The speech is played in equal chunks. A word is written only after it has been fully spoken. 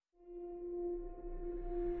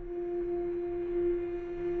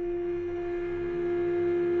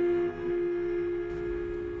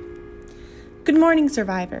Good morning,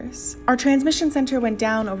 survivors. Our transmission center went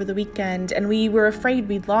down over the weekend, and we were afraid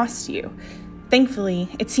we'd lost you.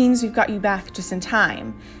 Thankfully, it seems we've got you back just in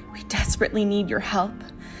time. We desperately need your help.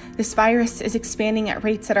 This virus is expanding at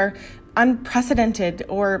rates that are unprecedented,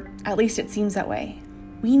 or at least it seems that way.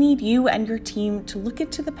 We need you and your team to look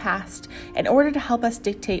into the past in order to help us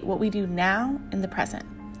dictate what we do now in the present.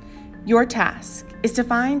 Your task is to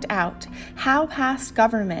find out how past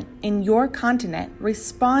government in your continent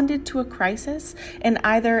responded to a crisis in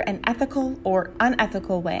either an ethical or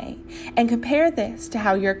unethical way, and compare this to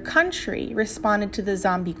how your country responded to the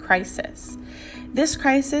zombie crisis. This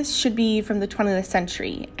crisis should be from the 20th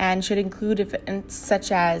century and should include events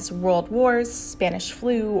such as world wars, Spanish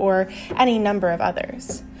flu, or any number of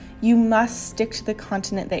others. You must stick to the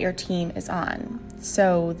continent that your team is on.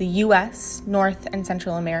 So the US, North and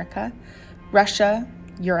Central America, Russia,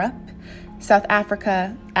 Europe, South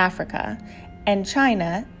Africa, Africa, and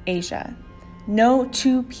China, Asia. No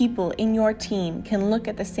two people in your team can look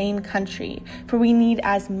at the same country, for we need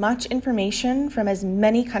as much information from as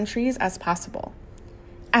many countries as possible.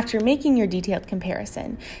 After making your detailed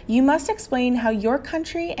comparison, you must explain how your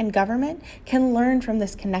country and government can learn from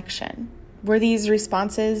this connection. Were these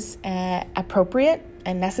responses appropriate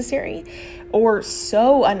and necessary, or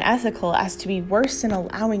so unethical as to be worse than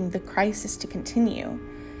allowing the crisis to continue?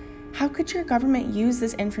 How could your government use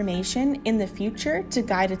this information in the future to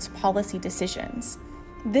guide its policy decisions?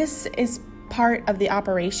 This is part of the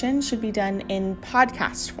operation should be done in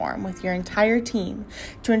podcast form with your entire team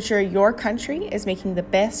to ensure your country is making the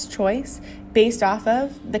best choice based off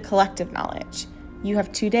of the collective knowledge. You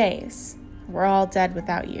have 2 days. We're all dead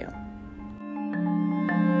without you.